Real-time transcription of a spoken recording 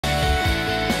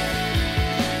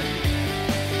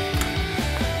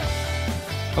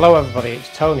Hello everybody,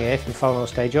 it's Tony here from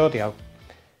Phonostage Audio,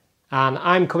 and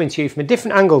I'm coming to you from a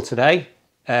different angle today.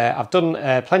 I've done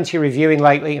plenty of reviewing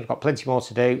lately. I've got plenty more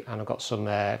to do, and I've got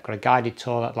got a guided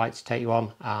tour that I'd like to take you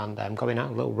on, and I'm going out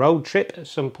on a little road trip at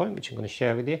some point, which I'm going to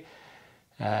share with you.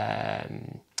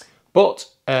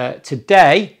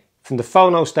 Today, from the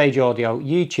Phonostage Audio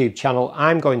YouTube channel,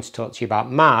 I'm going to talk to you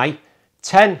about my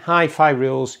 10 hi-fi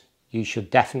rules you should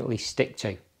definitely stick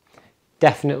to.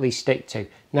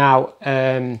 Now,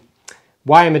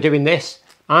 why am I doing this?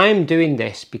 I'm doing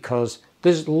this because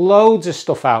there's loads of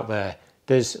stuff out there.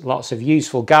 There's lots of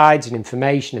useful guides and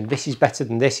information, and this is better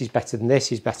than this, is better than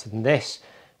this, is better than this,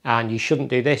 and you shouldn't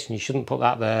do this and you shouldn't put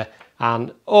that there,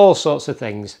 and all sorts of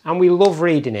things. And we love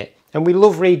reading it, and we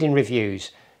love reading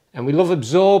reviews, and we love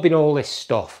absorbing all this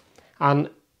stuff. And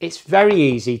it's very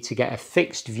easy to get a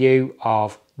fixed view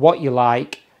of what you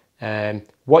like,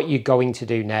 what you're going to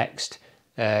do next,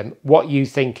 what you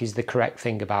think is the correct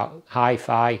thing about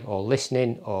hi-fi or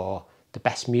listening or the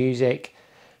best music.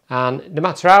 And no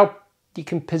matter how, you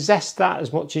can possess that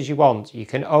as much as you want. You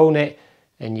can own it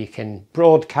and you can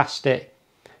broadcast it.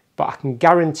 But I can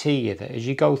guarantee you that as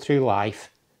you go through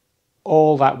life,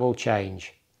 all that will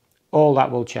change. All that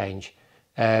will change.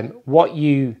 And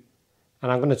I'm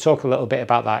going to talk a little bit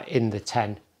about that in the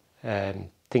 10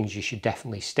 things you should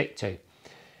definitely stick to.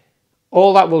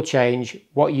 All that will change.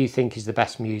 What you think is the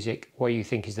best music, what you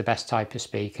think is the best type of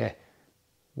speaker,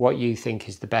 what you think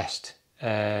is the best,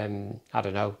 I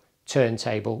don't know,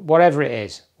 turntable, whatever it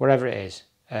is,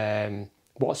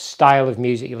 what style of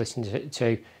music you listen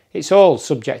to, it's all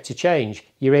subject to change.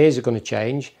 Your ears are going to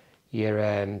change,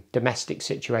 your domestic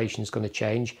situation is going to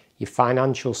change, your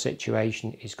financial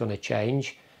situation is going to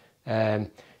change,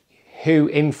 who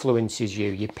influences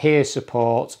you, your peer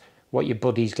support, what your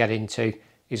buddies get into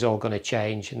is all going to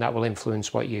change, and that will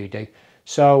influence what you do.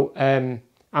 So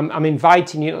I'm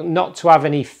inviting you not to have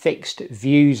any fixed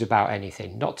views about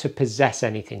anything, not to possess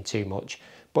anything too much.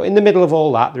 But in the middle of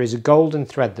all that, there is a golden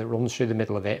thread that runs through the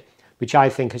middle of it, which I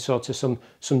think are sort of some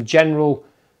general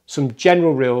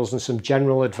rules and some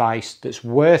general advice that's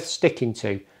worth sticking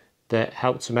to, that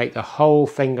help to make the whole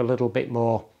thing a little bit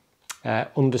more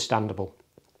understandable.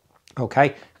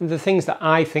 Okay, and the things that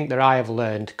I think that I have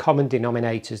learned, common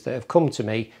denominators that have come to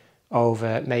me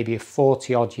over maybe a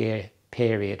 40-odd year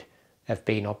period, have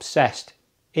been obsessed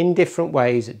in different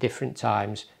ways at different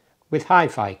times with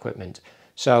hi-fi equipment.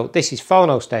 So this is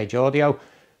Phonostage Audio.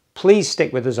 Please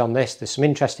stick with us on this. There's some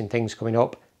interesting things coming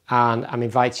up, and I'm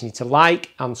inviting you to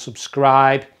like and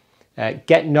subscribe,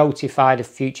 get notified of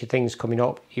future things coming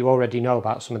up. You already know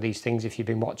about some of these things if you've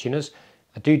been watching us.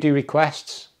 I do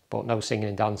requests, but no singing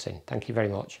and dancing. Thank you very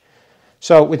much.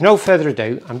 So with no further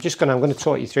ado, I'm going to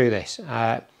talk you through this.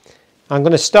 I'm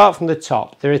going to start from the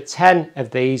top. There are 10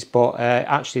 of these, but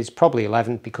actually it's probably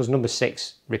 11 because number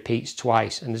 6 repeats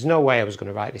twice, and there's no way I was going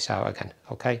to write this out again,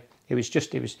 okay?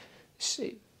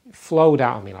 It flowed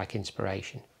out of me like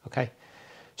inspiration, okay?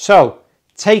 So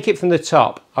take it from the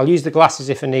top. I'll use the glasses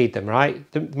if I need them, right?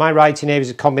 My writing here is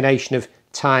a combination of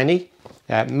tiny,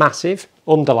 massive,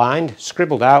 underlined,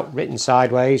 scribbled out, written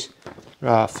sideways.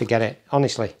 Oh, forget it,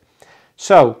 honestly.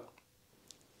 So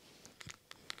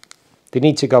they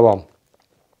need to go on.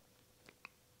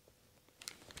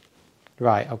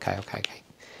 Right, okay.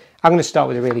 I'm going to start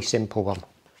with a really simple one.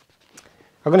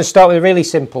 All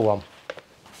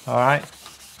right.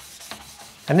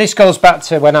 And this goes back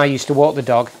to when I used to walk the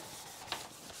dog.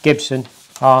 Gibson,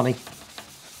 Arnie.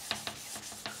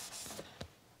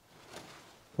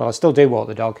 Well, I still do walk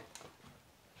the dog.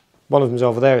 One of them's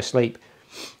over there asleep.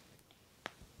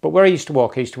 But where I used to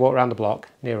walk around the block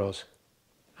near us.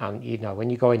 And you know, when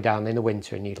you're going down in the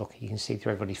winter and you can see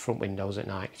through everybody's front windows at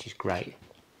night, which is great.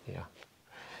 Yeah.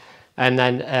 And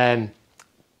then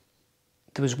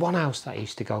there was one house that I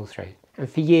used to go through, and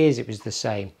for years it was the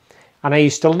same. And I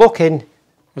used to look in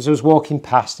as I was walking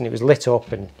past, and it was lit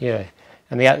up, and yeah,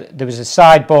 and there was a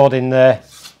sideboard in there.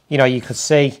 You know, you could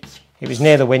see it was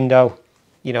near the window.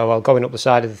 You know, well, going up the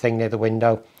side of the thing near the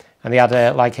window, and they had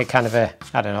like a kind of a,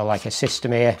 I don't know, like a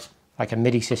system here, like a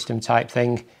MIDI system type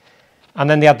thing. And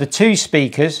then they had the 2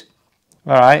 speakers.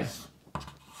 All right.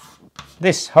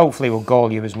 This hopefully will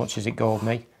gall you as much as it galled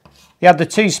me. They had the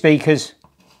 2 speakers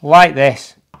like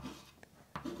this,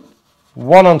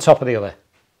 one on top of the other.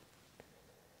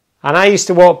 And I used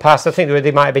to walk past, I think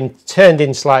they might have been turned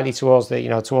in slightly towards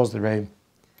the room.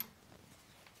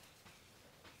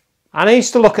 And I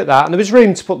used to look at that, and there was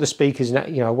room to put the speakers,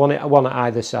 one at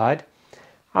either side.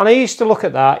 And I used to look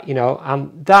at that,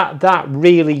 and that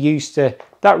really used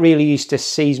to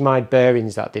seize my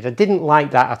bearings. That did. I didn't like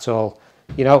that at all.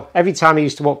 You know, every time I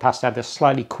used to walk past, I had a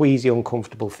slightly queasy,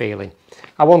 uncomfortable feeling.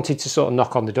 I wanted to sort of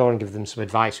knock on the door and give them some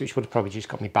advice, which would have probably just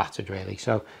got me battered, really.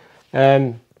 So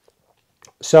that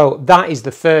is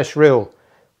the first rule.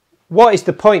 What is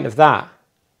the point of that?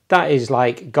 That is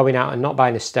like going out and not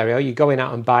buying a stereo. You're going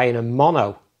out and buying a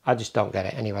mono. I just don't get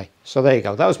it anyway. So there you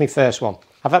go. That was my first one.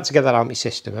 I've had to get that out of my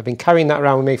system. I've been carrying that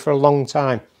around with me for a long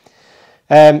time.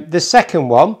 The second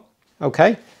one,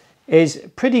 okay, is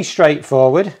pretty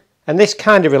straightforward. And this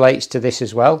kind of relates to this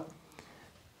as well.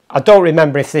 I don't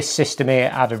remember if this system here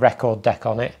had a record deck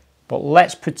on it, but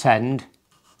let's pretend,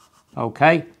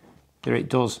 okay, that it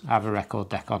does have a record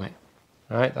deck on it.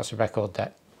 All right, that's a record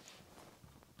deck.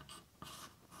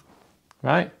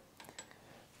 Right?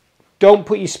 Don't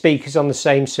put your speakers on the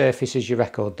same surface as your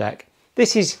record deck.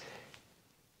 This is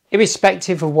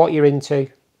irrespective of what you're into,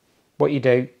 what you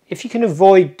do. If you can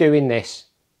avoid doing this,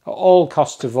 at all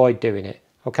costs avoid doing it,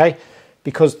 okay?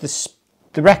 Because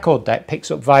the record deck picks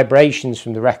up vibrations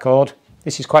from the record.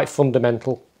 This is quite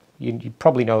fundamental. You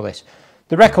probably know this.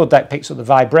 The record deck picks up the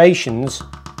vibrations,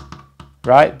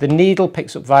 right? The needle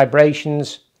picks up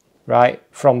vibrations, right,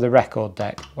 from the record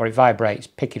deck, or it vibrates,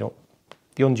 picking up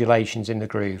the undulations in the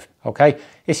groove, okay?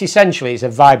 It's essentially, it's a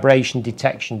vibration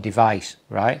detection device,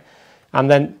 right? And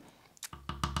then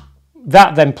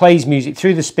that then plays music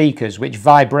through the speakers, which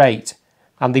vibrate,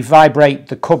 and they vibrate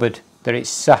the cupboard that it's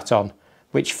sat on,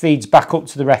 which feeds back up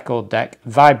to the record deck,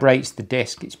 vibrates the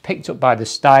disc. It's picked up by the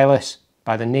stylus,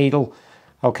 by the needle,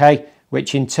 okay,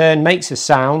 which in turn makes a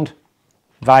sound,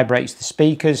 vibrates the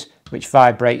speakers, which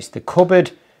vibrates the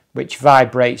cupboard, which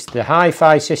vibrates the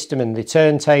hi-fi system and the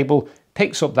turntable,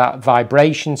 picks up that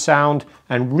vibration sound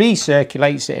and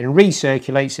recirculates it and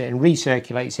recirculates it and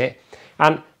recirculates it,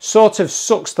 and sort of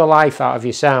sucks the life out of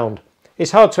your sound.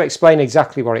 It's hard to explain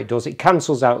exactly what it does. It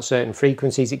cancels out certain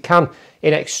frequencies. It can,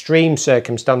 in extreme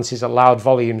circumstances, at loud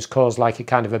volumes, cause like a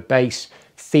kind of a bass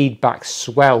feedback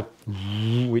swell,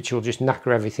 which will just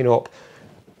knacker everything up.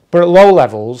 But at low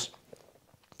levels,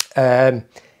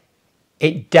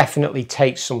 it definitely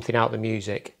takes something out of the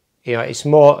music. You know, it's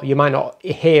more, you might not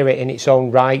hear it in its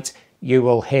own right, you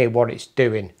will hear what it's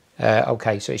doing.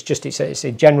 Okay, so it's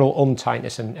a general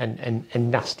untightness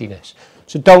and nastiness.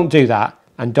 So don't do that,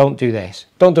 and don't do this.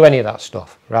 Don't do any of that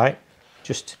stuff, right?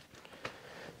 Just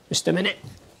a minute.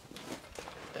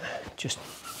 Just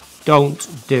don't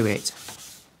do it.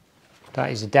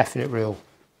 That is a definite rule.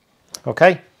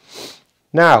 Okay?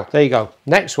 Now, there you go.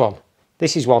 Next one.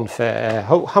 This is one for,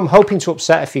 I'm hoping to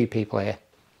upset a few people here.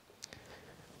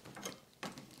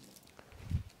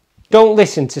 Don't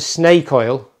listen to snake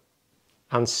oil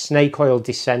and snake oil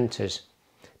dissenters.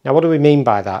 Now, what do we mean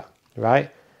by that,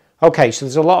 right? Okay, so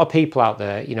there's a lot of people out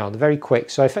there, you know, they're very quick.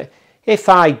 So if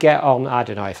I get on, I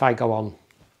don't know, if I go on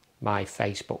my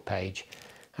Facebook page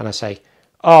and I say,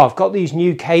 oh, I've got these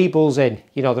new cables in,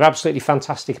 you know, they're absolutely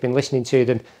fantastic, I've been listening to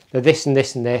them, they're this and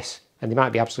this and this, and they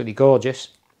might be absolutely gorgeous,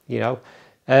 you know.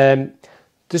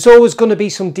 There's always going to be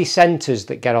some dissenters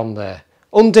that get on there.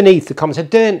 Underneath the comments,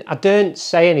 I don't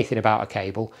say anything about a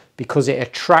cable because it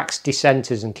attracts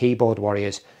dissenters and keyboard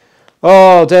warriors.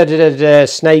 Oh,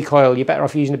 snake oil, you're better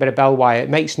off using a bit of bell wire. It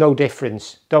makes no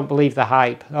difference. Don't believe the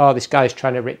hype. Oh, this guy's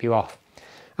trying to rip you off.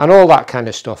 And all that kind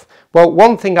of stuff. Well,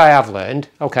 one thing I have learned,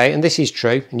 okay, and this is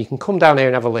true, and you can come down here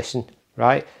and have a listen,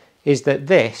 right, is that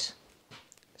this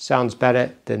sounds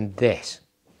better than this,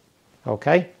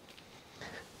 okay?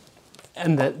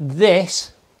 And that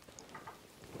this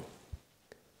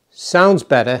sounds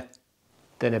better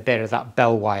than a bit of that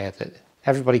bell wire that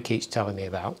everybody keeps telling me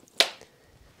about.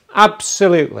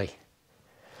 Absolutely.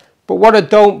 But what I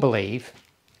don't believe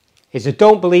is I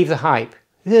don't believe the hype.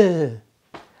 I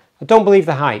don't believe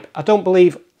the hype. I don't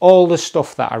believe all the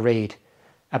stuff that I read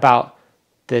about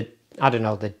the, I don't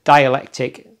know, the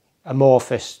dialectic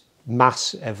amorphous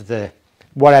mass of the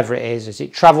whatever it is as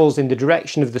it travels in the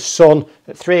direction of the sun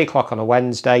at 3 o'clock on a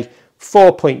Wednesday,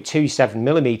 4.27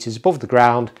 millimeters above the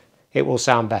ground, it will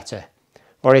sound better.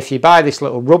 Or if you buy this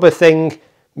little rubber thing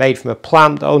made from a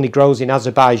plant that only grows in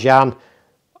Azerbaijan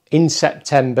in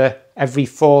September every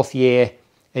 4th year,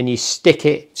 and you stick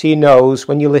it to your nose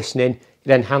when you're listening,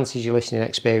 it enhances your listening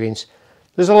experience.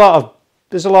 There's a lot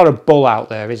of bull out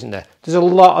there, isn't there? There's a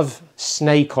lot of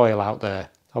snake oil out there,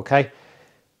 okay?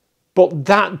 But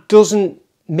that doesn't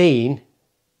mean,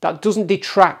 that doesn't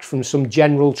detract from some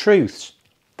general truths,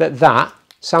 that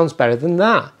sounds better than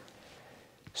that.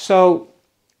 So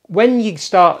when you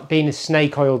start being a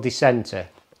snake oil dissenter,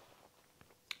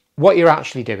 what you're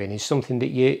actually doing is something that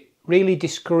you're really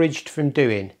discouraged from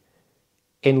doing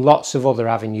in lots of other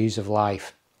avenues of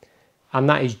life. And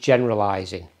that is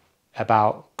generalising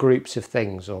about groups of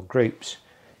things or groups.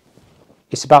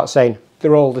 It's about saying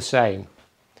they're all the same.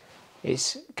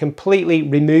 It's completely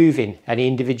removing any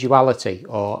individuality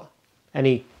or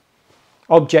any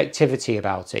objectivity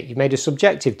about it. You've made a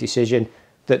subjective decision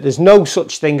that there's no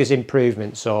such thing as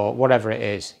improvements or whatever it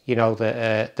is. You know,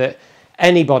 that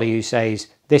anybody who says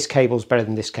this cable's better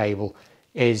than this cable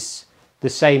is the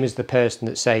same as the person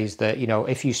that says that, you know,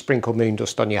 if you sprinkle moon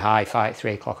dust on your HiFi at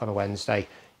 3 o'clock on a Wednesday,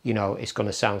 you know, it's going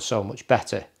to sound so much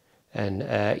better.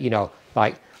 And, you know,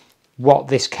 like what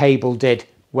this cable did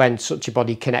when such a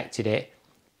body connected it,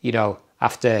 you know,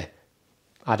 after,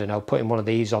 I don't know, putting one of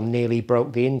these on nearly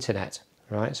broke the internet,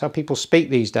 right? That's how people speak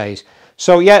these days.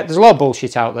 So, yeah, there's a lot of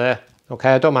bullshit out there,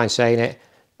 okay? I don't mind saying it.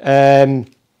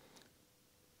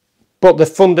 But the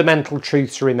fundamental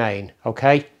truths remain,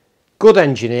 okay? Good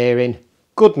engineering,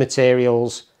 good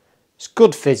materials, it's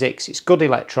good physics, it's good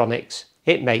electronics,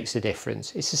 it makes a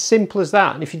difference. It's as simple as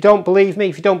that. And if you don't believe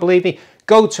me,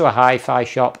 go to a HiFi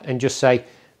shop and just say,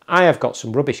 I have got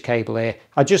some rubbish cable here.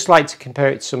 I'd just like to compare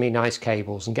it to some nice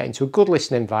cables and get into a good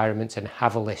listening environment and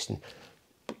have a listen.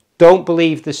 Don't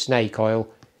believe the snake oil.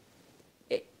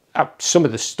 Some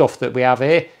of the stuff that we have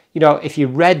here, you know, if you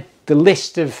read the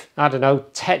list of, I don't know,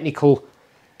 technical,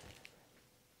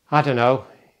 I don't know,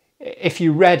 if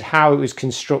you read how it was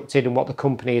constructed and what the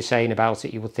company is saying about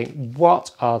it, you would think,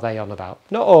 what are they on about?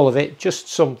 Not all of it, just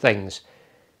some things.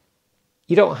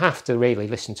 You don't have to really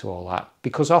listen to all that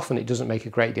because often it doesn't make a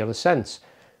great deal of sense.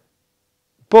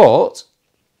 But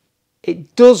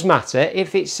it does matter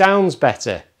if it sounds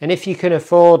better and if you can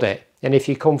afford it and if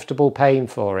you're comfortable paying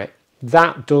for it.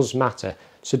 That does matter.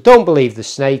 So don't believe the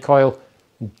snake oil.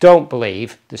 Don't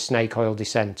believe the snake oil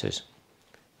dissenters.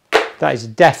 That is a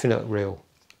definite rule.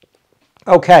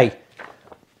 Okay,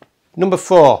 number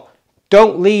 4.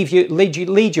 Don't lead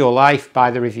your life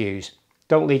by the reviews.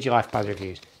 Don't lead your life by the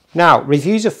reviews. Now,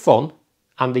 reviews are fun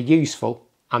and they're useful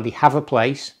and they have a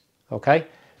place, okay?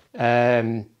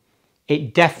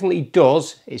 It definitely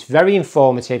does. It's very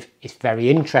informative. It's very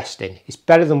interesting. It's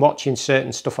better than watching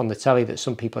certain stuff on the telly that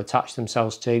some people attach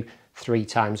themselves to 3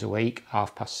 times a week,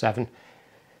 7:30.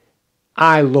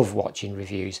 I love watching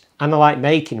reviews and I like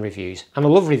making reviews and I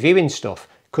love reviewing stuff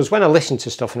because when I listen to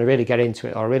stuff and I really get into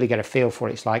it or I really get a feel for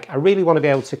it, it's like I really want to be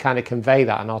able to kind of convey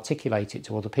that and articulate it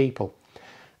to other people.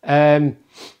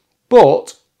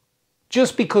 But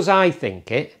just because I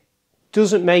think it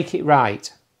doesn't make it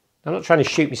right. I'm not trying to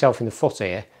shoot myself in the foot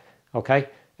here, okay?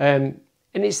 And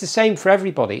it's the same for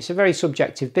everybody. It's a very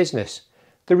subjective business.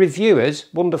 The reviewers,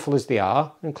 wonderful as they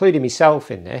are, including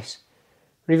myself in this,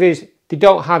 reviews, they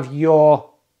don't have your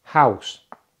house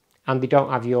and they don't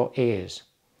have your ears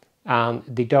and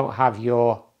they don't have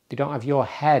your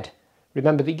head.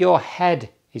 Remember that your head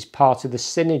is part of the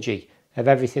synergy of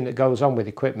everything that goes on with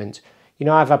equipment. You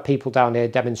know, I've had people down here,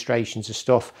 demonstrations of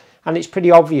stuff, and it's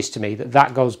pretty obvious to me that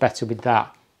that goes better with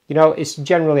that. You know, it's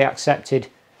generally accepted,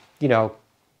 you know,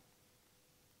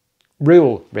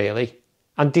 rule, really.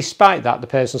 And despite that, the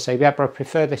person will say, yeah, but I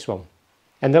prefer this one.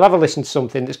 And they'll have a listen to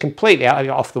something that's completely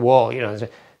off the wall, you know, and say,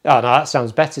 oh, no, that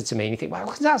sounds better to me. And you think, well,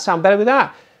 does that sound better with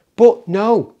that? But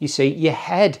no, you see, your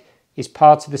head is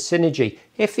part of the synergy.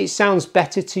 If it sounds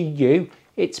better to you,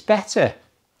 it's better.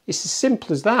 It's as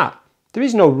simple as that. There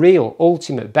is no real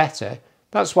ultimate better.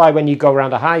 That's why when you go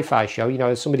around a hi-fi show, you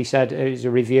know, somebody said, it was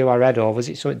a review I read, or was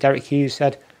it something Derek Hughes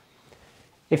said?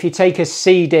 If you take a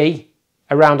CD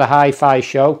around a hi-fi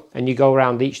show and you go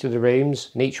around each of the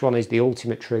rooms, and each one is the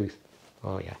ultimate truth.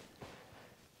 Oh, yeah.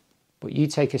 But you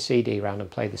take a CD around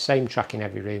and play the same track in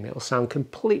every room, it'll sound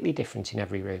completely different in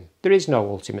every room. There is no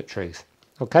ultimate truth,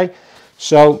 okay?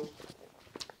 So,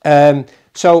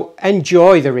 so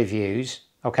enjoy the reviews,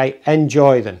 okay?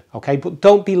 Enjoy them, okay? But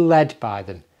don't be led by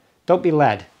them. Don't be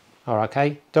led, all right,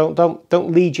 okay?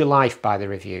 Don't lead your life by the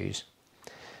reviews.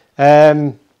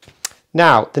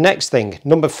 Now, the next thing,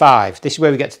 number 5. This is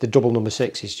where we get to the double number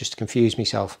 6s, just to confuse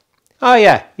myself. Oh,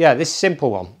 yeah, this is a simple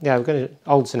one. Yeah, we're going to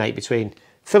alternate between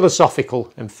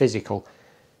philosophical and physical.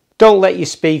 Don't let your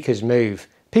speakers move.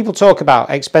 People talk about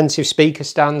expensive speaker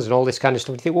stands and all this kind of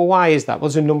stuff. You think, well, why is that? Well,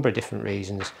 there's a number of different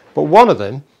reasons. But one of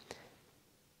them,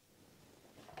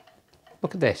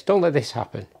 look at this. Don't let this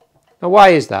happen. Now, why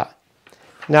is that?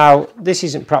 Now, this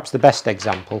isn't perhaps the best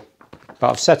example, but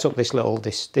I've set up this little,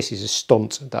 this is a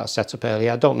stunt that I set up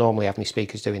earlier. I don't normally have any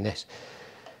speakers doing this.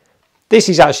 This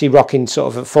is actually rocking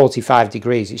sort of at 45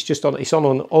 degrees. It's on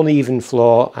an uneven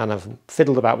floor, and I've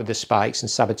fiddled about with the spikes and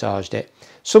sabotaged it.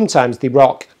 Sometimes they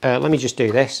rock, let me just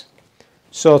do this.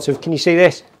 Sort of, can you see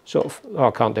this? Sort of, oh,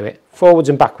 I can't do it. Forwards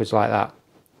and backwards like that.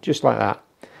 Just like that.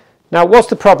 Now, what's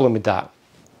the problem with that?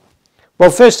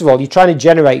 Well, first of all, you're trying to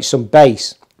generate some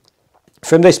bass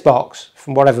from this box,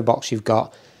 from whatever box you've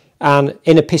got. And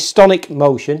in a pistonic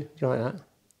motion, do you like that?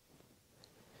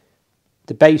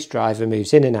 The bass driver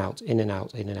moves in and out, in and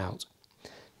out, in and out.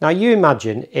 Now you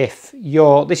imagine if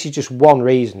this is just one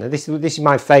reason, and this is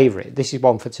my favourite, this is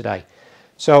one for today.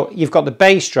 So you've got the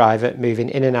bass driver moving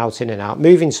in and out,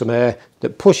 moving some air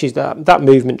that pushes that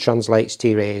movement translates to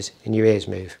your ears, and your ears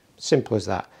move. Simple as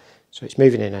that. So it's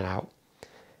moving in and out.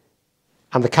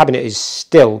 And the cabinet is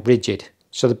still rigid.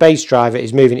 So the bass driver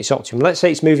is moving its optimum. Let's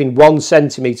say it's moving 1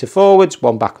 centimetre forwards,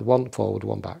 1 back, 1 forward,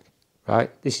 1 back.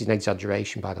 Right? This is an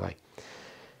exaggeration, by the way.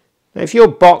 Now if your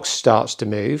box starts to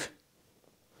move,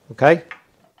 okay,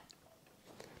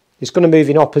 it's going to move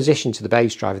in opposition to the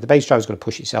bass driver. The bass driver is going to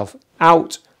push itself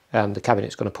out, and the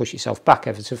cabinet's going to push itself back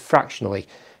ever so fractionally.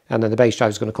 And then the bass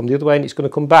driver is going to come the other way, and it's going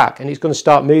to come back, and it's going to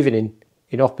start moving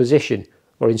in opposition,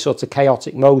 or in sort of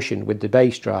chaotic motion with the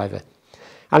bass driver.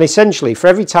 And essentially, for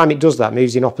every time it does that,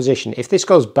 moves in opposition, if this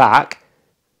goes back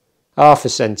half a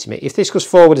centimetre, if this goes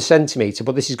forward a centimetre,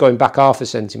 but this is going back half a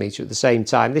centimetre at the same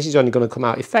time, this is only going to come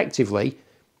out effectively,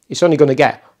 it's only going to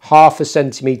get half a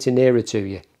centimetre nearer to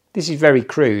you. This is very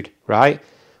crude, right?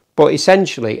 But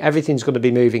essentially, everything's going to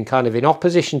be moving kind of in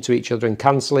opposition to each other and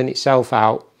cancelling itself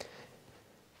out.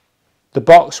 The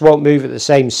box won't move at the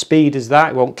same speed as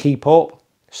that, it won't keep up.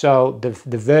 So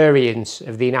the variance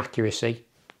of the inaccuracy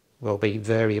will be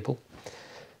variable.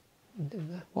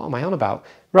 What am I on about?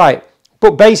 Right,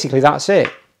 but basically that's it.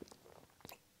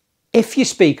 If your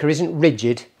speaker isn't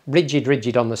rigid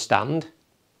on the stand,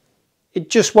 it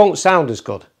just won't sound as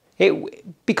good.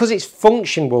 Because its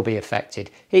function will be affected.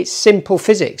 It's simple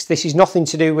physics. This is nothing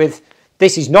to do with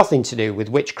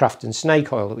witchcraft and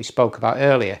snake oil that we spoke about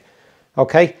earlier.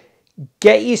 Okay?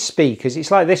 Get your speakers.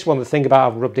 It's like this one, the thing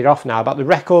about, I've rubbed it off now, about the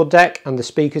record deck and the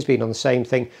speakers being on the same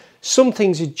thing. Some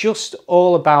things are just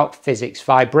all about physics,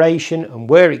 vibration and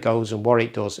where it goes and what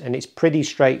it does, and it's pretty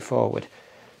straightforward.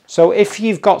 So if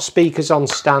you've got speakers on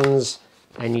stands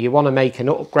and you want to make an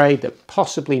upgrade that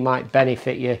possibly might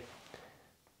benefit you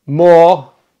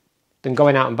more than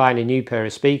going out and buying a new pair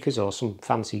of speakers or some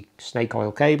fancy snake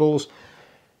oil cables,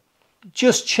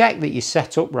 just check that you're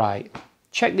set up right.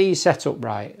 Check that you're set up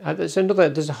right.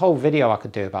 There's a whole video I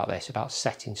could do about this, about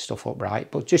setting stuff up right,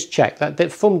 but just check that the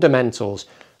fundamentals,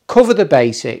 cover the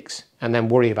basics, and then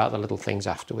worry about the little things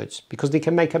afterwards, because they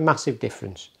can make a massive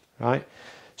difference, right?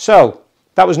 So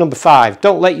that was number 5.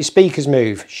 Don't let your speakers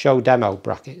move. Show demo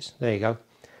brackets. There you go.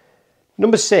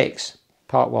 Number 6,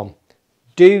 part 1.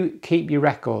 Do keep your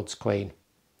records clean.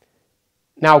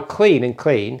 Now, clean and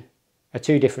clean are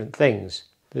two different things.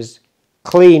 There's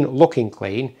clean looking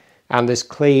clean, and there's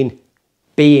clean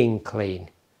being clean.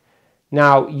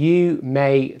 Now, you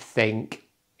may think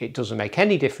it doesn't make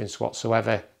any difference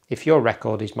whatsoever if your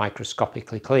record is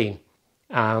microscopically clean,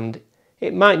 and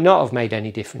it might not have made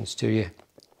any difference to you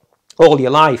all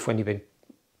your life when you've been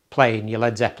playing your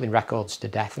Led Zeppelin records to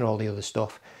death and all the other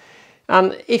stuff.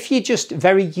 And if you're just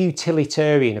very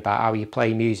utilitarian about how you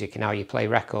play music and how you play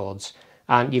records,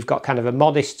 and you've got kind of a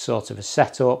modest sort of a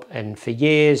setup, and for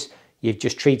years you've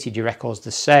just treated your records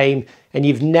the same, and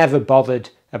you've never bothered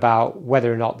about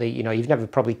whether or not you've never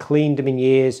probably cleaned them in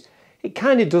years, it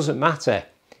kind of doesn't matter.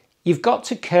 You've got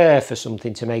to care for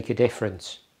something to make a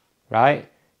difference, right?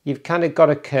 You've kind of got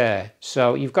to care.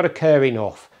 So you've got to care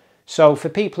enough. So for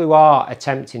people who are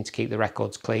attempting to keep the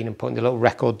records clean and putting the little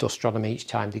record duster on them each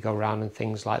time they go around and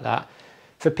things like that,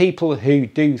 for people who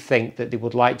do think that they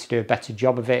would like to do a better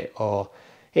job of it, or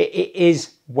it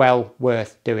is well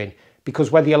worth doing,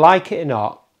 because whether you like it or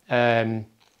not,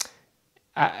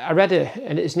 I read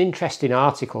and it's an interesting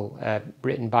article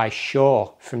written by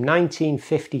Shaw from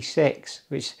 1956,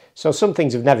 so some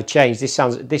things have never changed.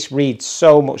 This reads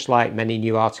so much like many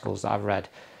new articles that I've read,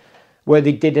 where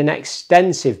they did an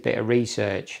extensive bit of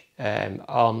research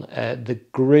on the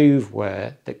groove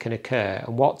wear that can occur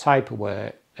and what type of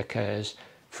wear occurs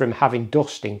from having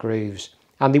dust in grooves.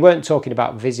 And they weren't talking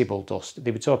about visible dust,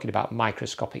 they were talking about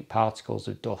microscopic particles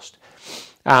of dust.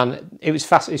 And it was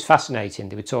fascinating.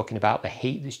 They were talking about the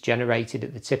heat that's generated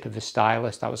at the tip of a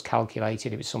stylus. That was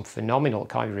calculated. It was some phenomenal, I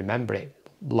can't even remember it,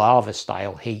 lava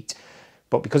style heat.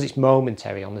 But because it's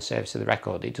momentary on the surface of the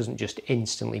record, it doesn't just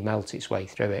instantly melt its way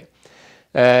through it.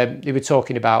 They were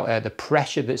talking about the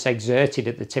pressure that's exerted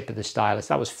at the tip of the stylus.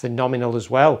 That was phenomenal as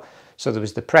well. So there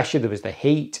was the pressure, there was the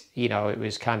heat, it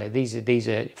was kind of, these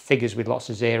are figures with lots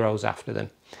of zeros after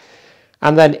them.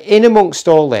 And then in amongst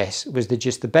all this was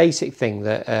just the basic thing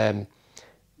that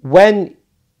when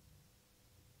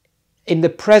in the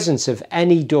presence of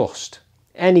any dust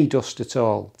at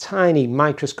all, tiny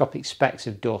microscopic specks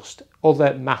of dust,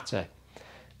 other matter,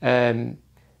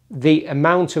 the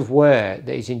amount of wear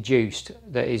that is induced,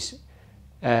 that is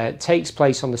takes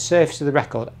place on the surface of the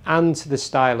record and to the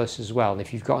stylus as well. And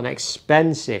if you've got an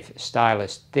expensive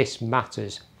stylus, this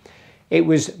matters. It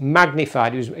was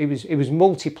magnified, it was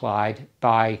multiplied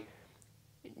by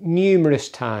numerous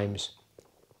times.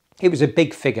 It was a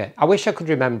big figure. I wish I could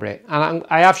remember it. And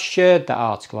I have shared that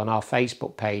article on our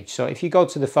Facebook page. So if you go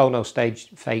to the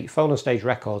Phonostage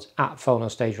Records, at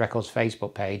Phonostage Records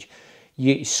Facebook page,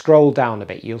 you scroll down a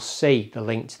bit, you'll see the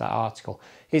link to that article.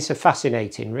 It's a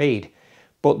fascinating read.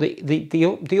 But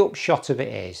the upshot of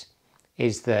it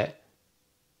is that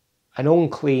an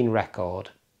unclean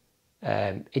record,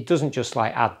 it doesn't just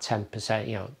like add 10%,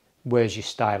 you know, where's your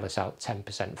stylus out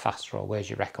 10% faster, or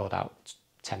where's your record out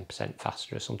 10%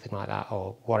 faster, or something like that,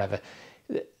 or whatever.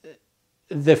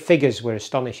 The figures were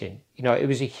astonishing. You know, it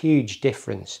was a huge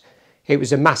difference. It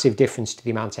was a massive difference to the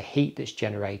amount of heat that's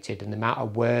generated and the amount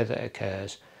of wear that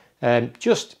occurs.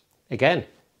 Just, again,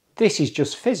 this is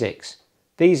just physics.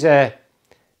 These are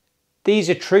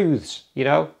truths, you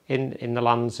know, in the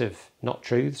lands of not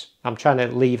truths. I'm trying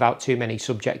to leave out too many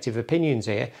subjective opinions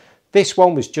here. This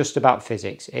one was just about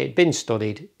physics. It had been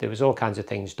studied. There was all kinds of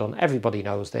things done. Everybody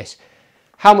knows this.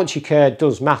 How much you care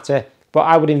does matter, but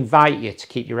I would invite you to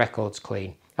keep your records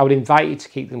clean. I would invite you to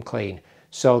keep them clean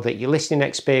so that your listening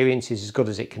experience is as good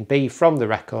as it can be from the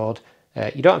record.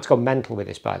 You don't have to go mental with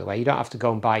this, by the way. You don't have to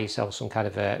go and buy yourself some kind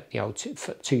of a, you know,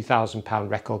 £2,000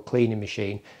 record cleaning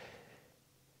machine.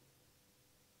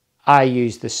 I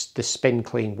use the spin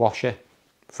clean washer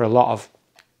for a lot of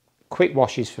quick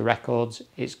washes for records.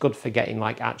 It's good for getting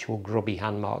like actual grubby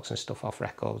hand marks and stuff off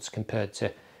records compared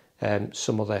to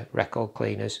some other record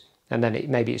cleaners. And then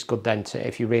maybe it's good then to,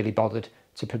 if you're really bothered,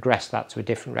 to progress that to a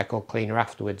different record cleaner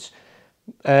afterwards.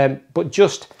 But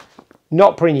just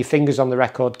not putting your fingers on the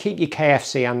record, keep your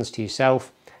KFC hands to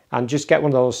yourself, and just get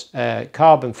one of those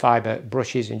carbon fibre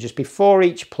brushes, and just before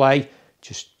each play,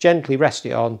 just gently rest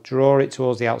it on, draw it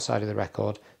towards the outside of the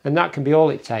record, and that can be all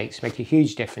it takes to make a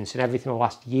huge difference, and everything will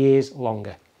last years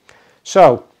longer.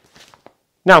 So,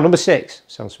 now number 6.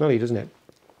 Sounds familiar, doesn't it?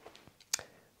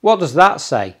 What does that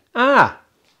say?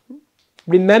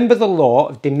 Remember the law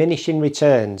of diminishing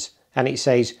returns, and it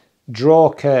says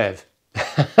draw curve.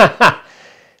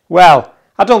 Well,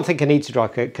 I don't think I need to draw a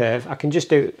curve. I can just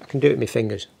do it. I can do it with my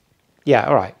fingers. Yeah,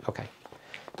 all right, okay.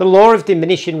 The law of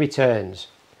diminishing returns.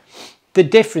 The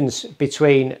difference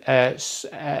between, I'd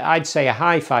say, a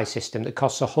HiFi system that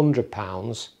costs £100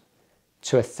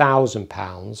 to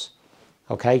 £1,000,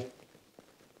 okay,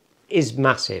 is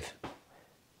massive.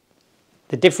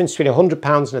 The difference between £100 and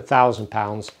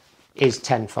 £1,000 is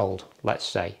tenfold, let's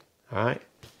say, all right?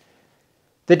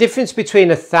 The difference between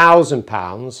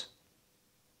 £1,000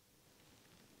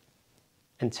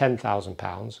 and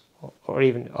 £10,000, or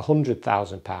even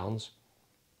 £100,000,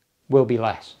 will be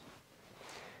less.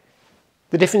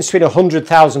 The difference between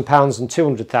 £100,000 and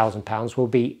 £200,000 will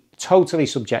be totally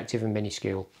subjective and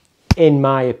minuscule, in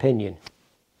my opinion.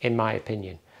 In my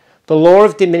opinion. The law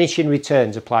of diminishing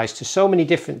returns applies to so many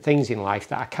different things in life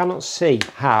that I cannot see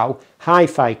how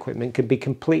HiFi equipment could be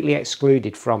completely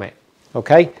excluded from it.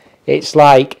 Okay? It's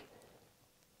like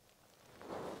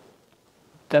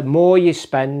the more you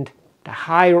spend, the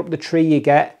higher up the tree you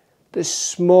get, the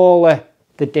smaller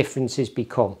the differences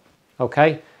become.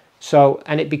 Okay? So,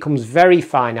 and it becomes very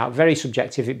fine out, very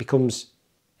subjective. It becomes,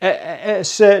 at a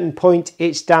certain point,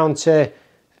 it's down to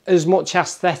as much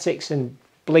aesthetics and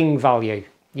bling value,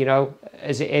 you know,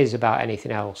 as it is about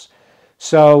anything else.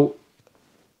 So,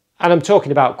 and I'm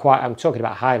talking about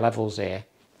high levels here,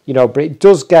 you know, but it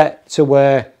does get to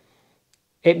where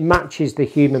it matches the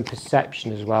human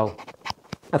perception as well.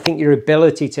 I think your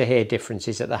ability to hear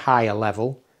differences at the higher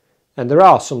level, and there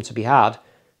are some to be had,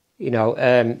 you know,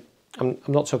 I'm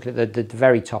not talking at the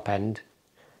very top end.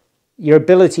 Your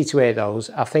ability to hear those,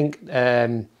 I think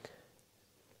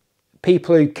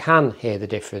people who can hear the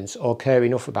difference or care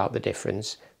enough about the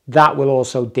difference, that will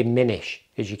also diminish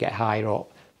as you get higher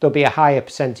up. There'll be a higher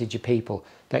percentage of people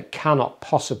that cannot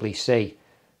possibly see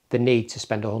the need to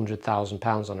spend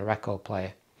 £100,000 on a record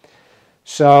player.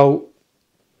 So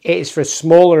it's for a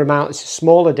smaller amount, it's a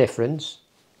smaller difference,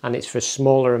 and it's for a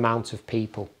smaller amount of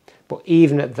people. But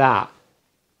even at that,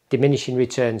 diminishing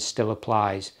returns still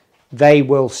applies. They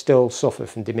will still suffer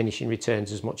from diminishing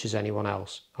returns as much as anyone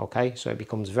else. Okay, so it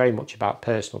becomes very much about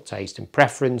personal taste and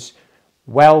preference,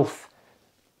 wealth,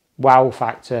 wow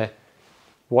factor,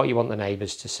 what you want the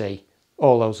neighbours to see,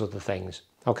 all those other things.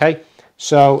 Okay,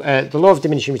 so the law of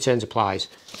diminishing returns applies.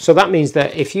 So that means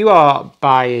that if you are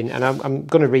buying, and I'm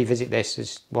going to revisit this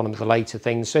as one of the later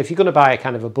things, so if you're going to buy a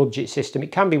kind of a budget system,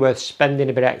 it can be worth spending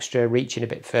a bit extra, reaching a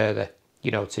bit further,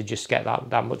 you know, to just get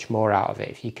that much more out of it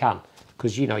if you can.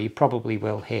 because you know you probably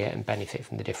will hear and benefit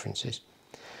from the differences.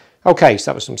 Okay, so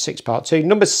that was some 6 part 2.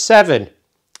 Number 7.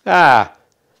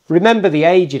 Remember the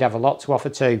aged have a lot to offer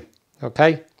too.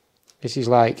 Okay, this is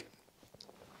like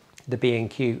the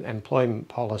B&Q employment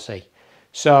policy.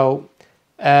 So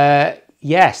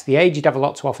yes, the aged have a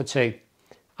lot to offer too.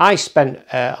 I spent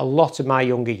a lot of my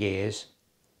younger years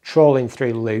trawling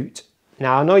through loot.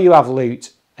 Now I know you have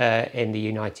loot in the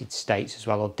United States as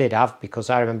well, or did have,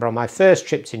 because I remember on my first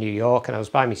trip to New York, and I was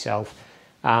by myself,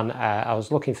 and I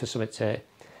was looking for something to.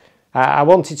 I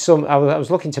was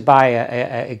looking to buy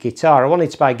a guitar. I wanted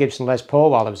to buy a Gibson Les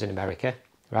Paul while I was in America,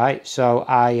 right? So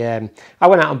I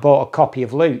went out and bought a copy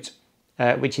of Loot,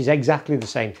 which is exactly the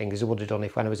same thing as I would have done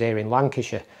when I was here in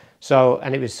Lancashire. So,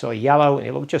 and it was sort of yellow and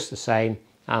it looked just the same.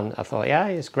 And I thought, yeah,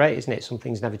 it's great, isn't it? Some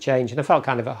things never change. And I felt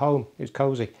kind of at home. It was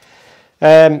cosy.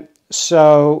 But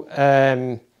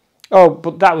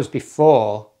that was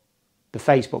before the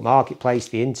Facebook marketplace,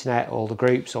 the internet, all the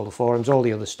groups, all the forums, all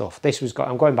the other stuff.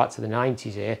 I'm going back to the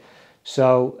 90s here.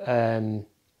 So,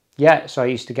 yeah, so I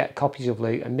used to get copies of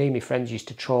Loot, and me and my friends used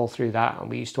to trawl through that, and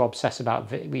we used to obsess about,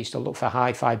 we used to look for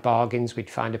HiFi bargains. We'd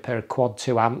find a pair of quad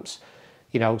 2 amps.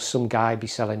 You know, some guy would be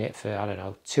selling it for, I don't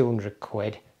know, 200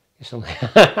 quid or something,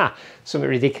 something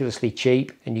ridiculously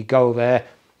cheap. And you go there,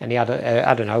 and he had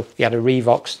I don't know, he had a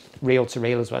Revox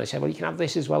reel-to-reel as well. He said, well, you can have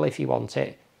this as well if you want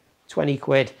it, 20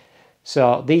 quid.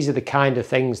 So these are the kind of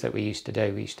things that we used to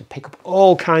do. We used to pick up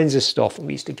all kinds of stuff, and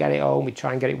we used to get it home. We'd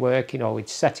try and get it working, or we'd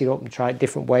set it up and try it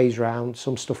different ways around.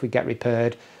 Some stuff we'd get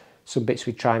repaired, some bits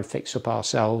we'd try and fix up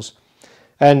ourselves.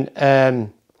 And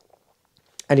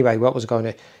anyway, what was going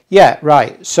on? Yeah,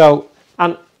 right. So,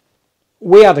 and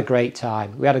we had a great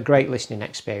time. We had a great listening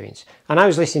experience. And I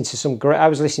was listening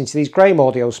to these Graham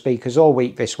audio speakers all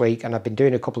week this week, and I've been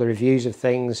doing a couple of reviews of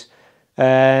things.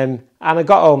 And I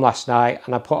got home last night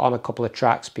and I put on a couple of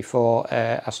tracks before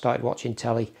I started watching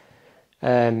telly.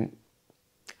 And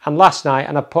last night,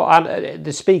 and I put on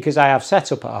the speakers I have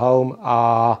set up at home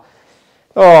are,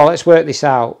 let's work this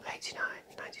out, 89,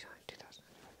 99,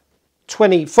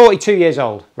 2000, 42 years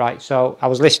old, right? So I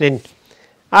was listening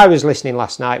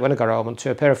last night when I got home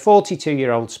to a pair of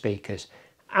 42-year-old speakers,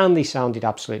 and they sounded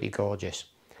absolutely gorgeous.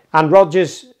 And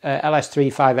Rogers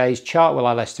LS35As, Chartwell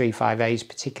LS35As,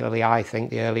 particularly I think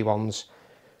the early ones,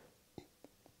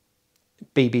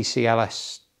 BBC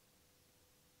LS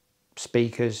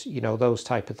speakers, you know, those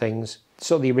type of things.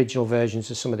 Sort of the original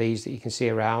versions of some of these that you can see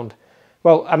around.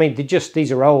 Well, I mean,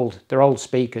 these are old. They're old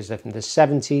speakers. They're from the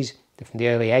 70s. They're from the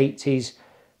early 80s.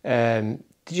 They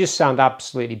just sound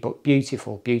absolutely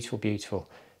beautiful, beautiful, beautiful.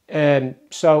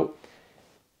 So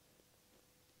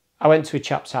I went to a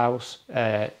chap's house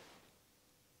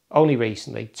only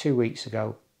recently, 2 weeks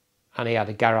ago, and he had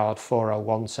a Garrard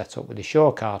 401 set up with a Shaw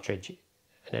cartridge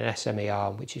and an SME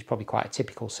arm, which is probably quite a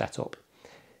typical setup.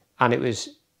 And it was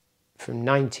from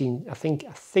I think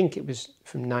it was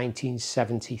from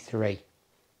 1973,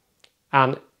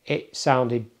 and it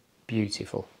sounded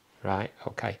beautiful, right?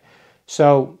 Okay,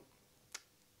 so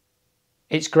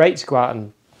it's great to go out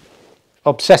and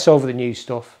obsess over the new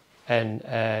stuff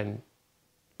and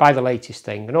buy the latest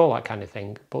thing and all that kind of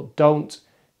thing, but don't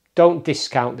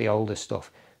discount the older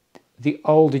stuff. The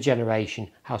older generation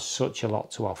has such a lot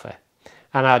to offer.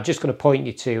 And I'm just going to point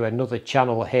you to another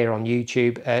channel here on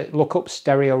YouTube. Look up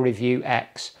Stereo Review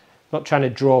X. I'm not trying to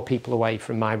draw people away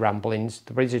from my ramblings.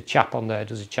 There is a chap on there who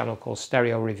does a channel called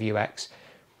Stereo Review X,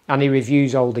 and he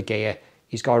reviews older gear.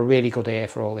 He's got a really good ear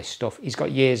for all this stuff. He's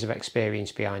got years of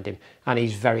experience behind him, and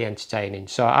he's very entertaining.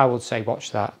 So I would say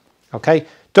watch that. Okay,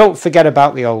 don't forget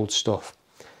about the old stuff.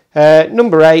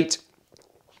 Number 8.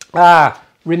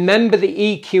 Remember the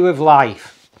EQ of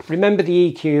life. Remember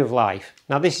the EQ of life.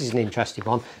 Now this is an interesting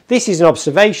one. This is an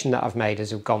observation that I've made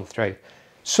as I've gone through.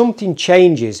 Something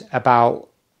changes about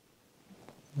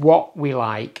what we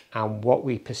like and what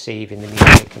we perceive in the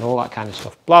music and all that kind of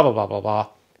stuff. Blah, blah, blah, blah, blah.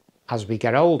 As we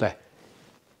get older,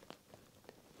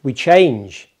 we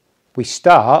change. We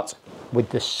start with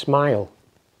the smile.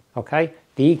 Okay?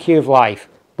 The EQ of life.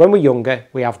 When we're younger,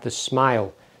 we have the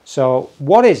smile. So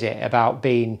what is it about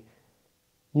being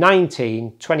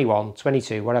 19, 21,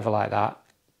 22, whatever like that?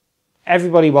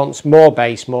 Everybody wants more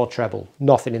bass, more treble,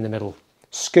 nothing in the middle.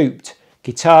 Scooped.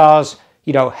 Guitars,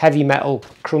 you know, heavy metal,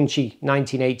 crunchy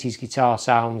 1980s guitar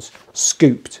sounds,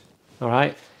 scooped. All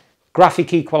right? Graphic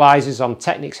equalizers on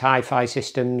Technics HiFi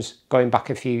systems, going back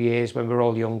a few years when we were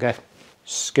all younger,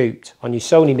 scooped. On your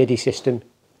Sony MIDI system,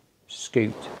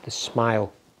 scooped. The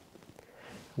smile.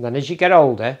 And then as you get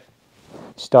older,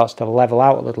 it starts to level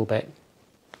out a little bit.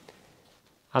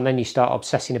 And then you start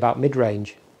obsessing about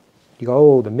mid-range. You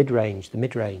go, oh, the mid-range, the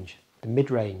mid-range, the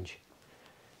mid-range.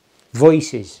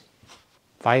 voices,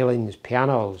 violins,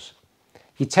 pianos.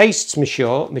 Your tastes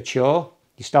mature,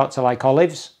 you start to like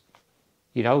olives,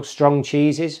 you know, strong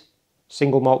cheeses,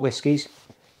 single malt whiskies,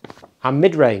 and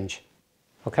mid-range,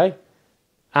 okay?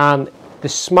 And the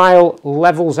smile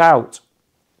levels out.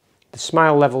 The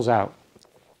smile levels out.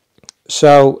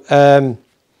 So, and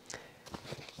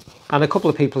a couple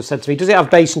of people have said to me, does it have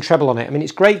bass and treble on it? I mean,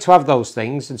 it's great to have those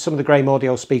things, and some of the Graham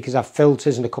audio speakers have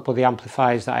filters, and a couple of the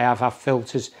amplifiers that I have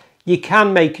filters. You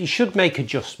should make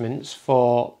adjustments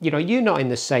for, you know, you're not in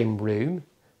the same room,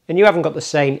 and you haven't got the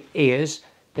same ears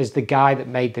as the guy that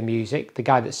made the music, the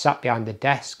guy that sat behind the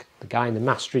desk, the guy in the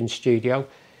mastering studio.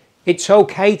 It's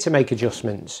okay to make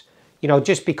adjustments, you know,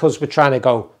 just because we're trying to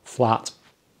go flat,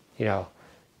 you know,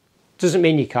 doesn't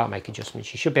mean you can't make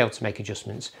adjustments. You should be able to make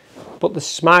adjustments. But the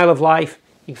smile of life,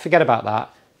 you can forget about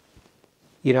that.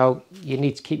 You know, you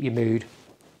need to keep your mood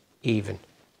even.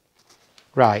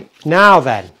 Right, now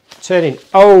then, turning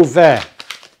over.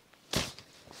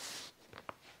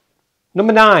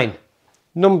 Number 9.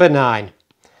 Number 9.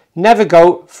 Never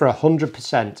go for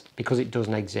 100% because it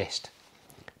doesn't exist.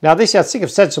 Now this, I think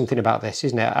I've said something about this,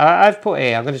 isn't it? I've put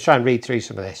here, I'm going to try and read through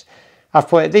some of this. I've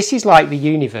put, this is like the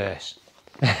universe.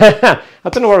 I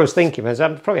don't know what I was thinking.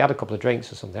 I've probably had a couple of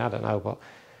drinks or something, I don't know.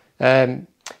 But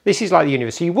this is like the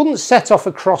universe. So you wouldn't set off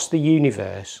across the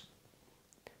universe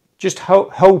just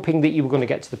hoping that you were going to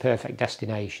get to the perfect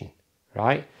destination,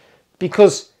 right?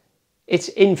 Because it's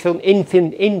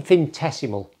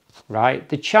infinitesimal, right?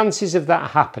 The chances of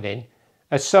that happening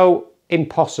are so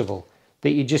impossible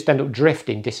that you just end up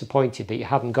drifting, disappointed that you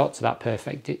haven't got to that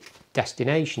perfect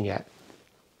destination yet.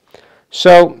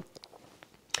 So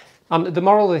the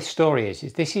moral of this story is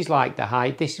this is like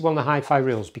this is one of the hi-fi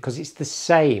rules, because it's the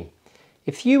same.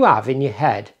 If you have in your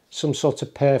head some sort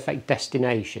of perfect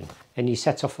destination and you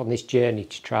set off on this journey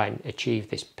to try and achieve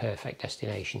this perfect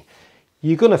destination,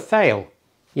 you're going to fail.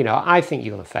 You know, I think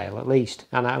you're going to fail at least.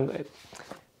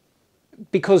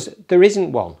 Because there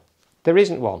isn't one. There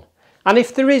isn't one. And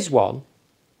if there is one,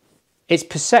 it's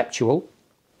perceptual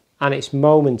and it's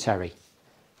momentary.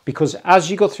 Because as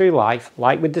you go through life,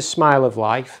 like with the smile of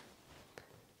life,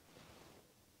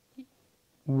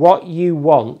 what you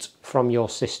want from your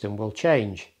system will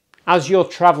change. As you're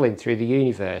travelling through the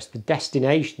universe, the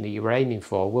destination that you were aiming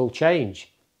for will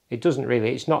change. It doesn't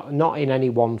really, it's not in any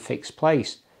one fixed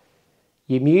place.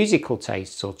 Your musical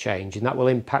tastes will change, and that will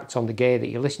impact on the gear that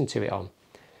you listen to it on.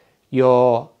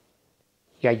 Your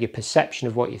perception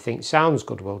of what you think sounds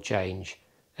good will change.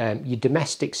 Your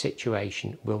domestic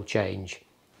situation will change.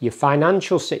 Your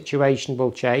financial situation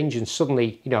will change, and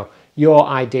suddenly, you know, your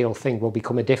ideal thing will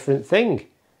become a different thing.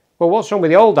 Well, what's wrong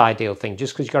with the old ideal thing?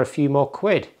 Just because you've got a few more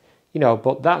quid, you know,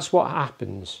 but that's what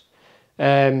happens.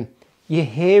 Your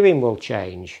hearing will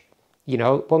change. You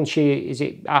know, once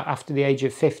after the age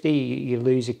of 50, you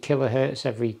lose a kilohertz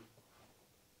every,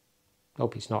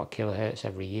 hope it's not a kilohertz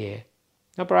every year.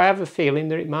 No, but I have a feeling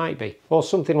that it might be, or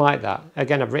something like that.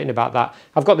 Again, I've written about that.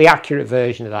 I've got the accurate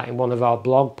version of that in one of our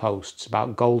blog posts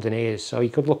about golden ears, so you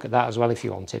could look at that as well if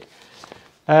you wanted.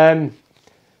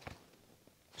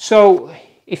 So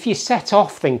if you set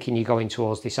off thinking you're going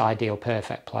towards this ideal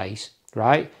perfect place,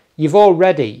 right, you've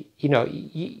already, you know,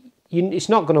 it's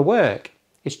not going to work.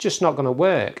 It's just not going to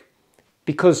work,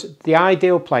 because the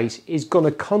ideal place is going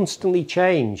to constantly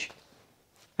change.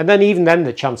 And then even then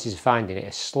the chances of finding it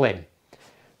are slim.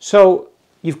 So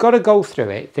you've got to go through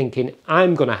it thinking,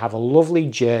 I'm going to have a lovely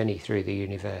journey through the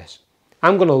universe.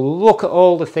 I'm going to look at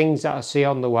all the things that I see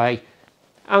on the way.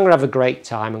 I'm going to have a great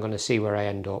time. I'm going to see where I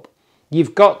end up.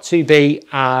 You've got to be,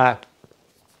 don't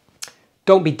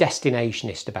be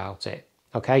destinationist about it,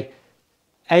 okay?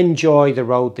 Enjoy the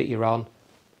road that you're on.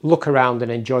 Look around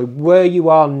and enjoy where you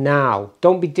are now.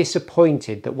 Don't be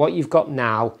disappointed that what you've got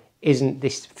now isn't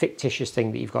this fictitious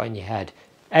thing that you've got in your head.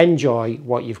 Enjoy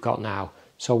what you've got now.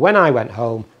 So when I went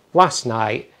home last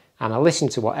night and I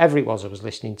listened to whatever it was I was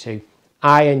listening to,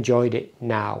 I enjoyed it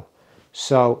now.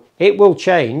 So it will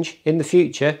change in the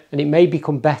future and it may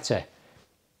become better.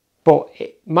 But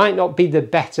it might not be the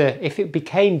better. If it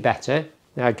became better,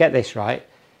 now get this right,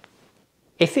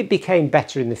 if it became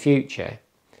better in the future,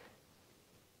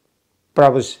 but I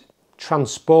was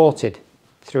transported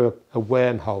through a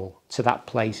wormhole to that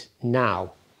place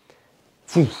now,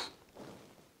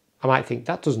 I might think,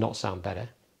 that does not sound better.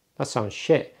 That sounds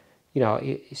shit. You know,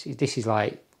 this is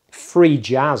like free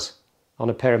jazz on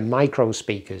a pair of micro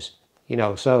speakers, you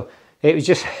know, so it was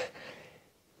just...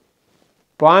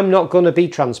 But I'm not going to be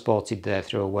transported there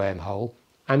through a wormhole.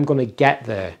 I'm going to get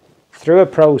there through a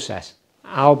process.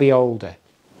 I'll be older.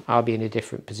 I'll be in a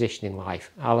different position in life.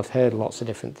 I'll have heard lots of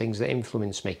different things that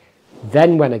influence me.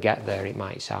 Then when I get there, it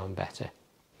might sound better.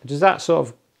 Does that sort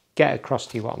of get across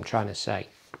to you what I'm trying to say?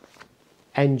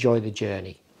 Enjoy the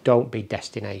journey. Don't be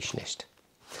destinationist.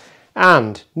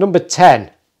 And number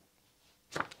 10,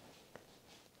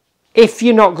 if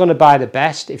you're not going to buy the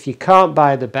best, if you can't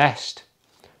buy the best,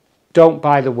 don't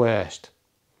buy the worst,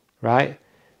 right?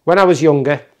 When I was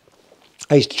younger,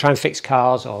 I used to try and fix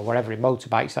cars or whatever,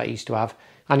 motorbikes that I used to have.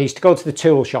 And I used to go to the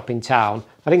tool shop in town.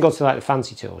 I didn't go to like the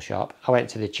fancy tool shop. I went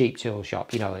to the cheap tool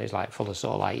shop, you know, and it's like full of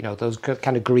sort of like, you know, those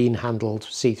kind of green handled,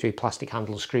 see-through plastic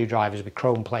handled screwdrivers with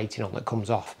chrome plating on that comes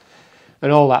off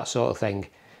and all that sort of thing.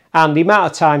 And the amount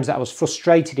of times that I was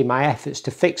frustrated in my efforts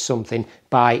to fix something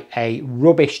by a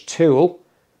rubbish tool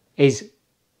is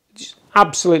just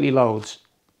absolutely loads.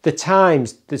 The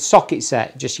times, the socket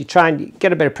set, just you try and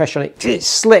get a bit of pressure on it, it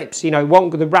slips, you know, it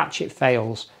won't go, the ratchet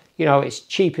fails, you know, it's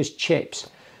cheap as chips.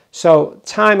 So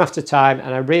time after time,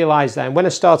 and I realised then when I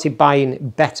started buying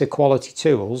better quality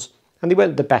tools, and they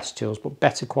weren't the best tools, but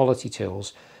better quality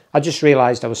tools, I just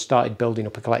realised I was started building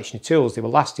up a collection of tools. They were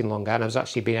lasting longer and I was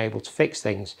actually being able to fix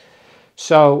things.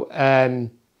 So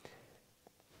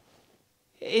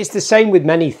it's the same with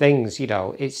many things, you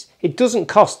know. It doesn't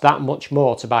cost that much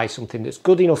more to buy something that's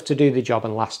good enough to do the job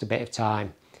and last a bit of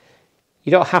time.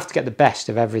 You don't have to get the best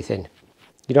of everything.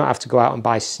 You don't have to go out and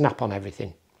buy snap on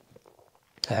everything.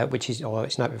 Which is, although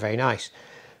it's not very nice.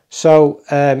 So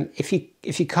if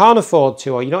you can't afford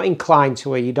to, or you're not inclined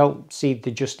to, or you don't see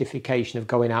the justification of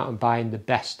going out and buying the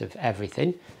best of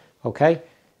everything, okay,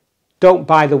 don't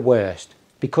buy the worst,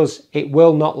 because it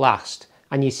will not last,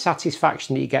 and your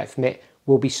satisfaction that you get from it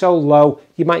will be so low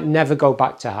you might never go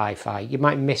back to HiFi. You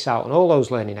might miss out on all those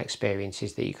learning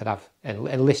experiences that you could have and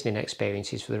listening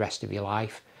experiences for the rest of your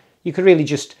life. You could really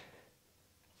just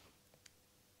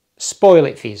spoil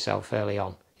it for yourself early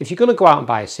on. If you're going to go out and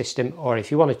buy a system, or if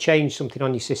you want to change something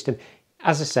on your system,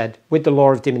 as I said, with the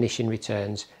law of diminishing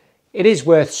returns, it is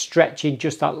worth stretching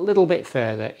just that little bit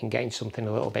further and getting something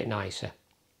a little bit nicer,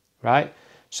 right?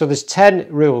 So there's 10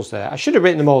 rules there. I should have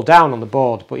written them all down on the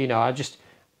board, but you know, I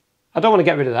don't want to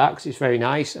get rid of that because it's very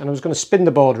nice. And I was going to spin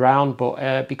the board around,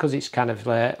 but because it's kind of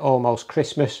almost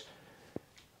Christmas,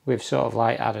 we've sort of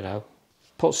like, I don't know,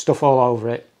 put stuff all over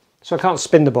it. So I can't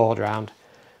spin the board around.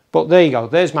 But there you go,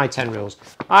 there's my 10 rules.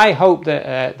 I hope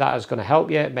that that is going to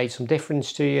help you, made some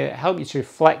difference to you, help you to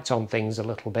reflect on things a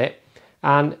little bit.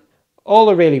 And all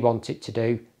I really want it to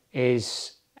do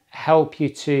is help you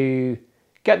to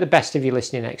get the best of your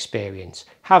listening experience.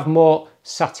 Have more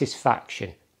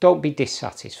satisfaction. Don't be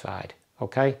dissatisfied,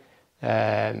 okay?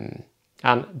 And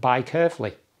buy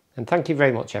carefully. And thank you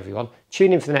very much, everyone.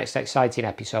 Tune in for the next exciting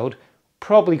episode.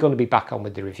 Probably going to be back on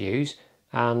with the reviews.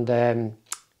 And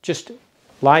just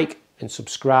like and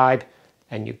subscribe,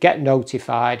 and you get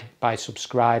notified by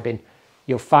subscribing.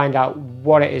 You'll find out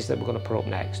what it is that we're going to put up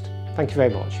next. Thank you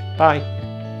very much. Bye.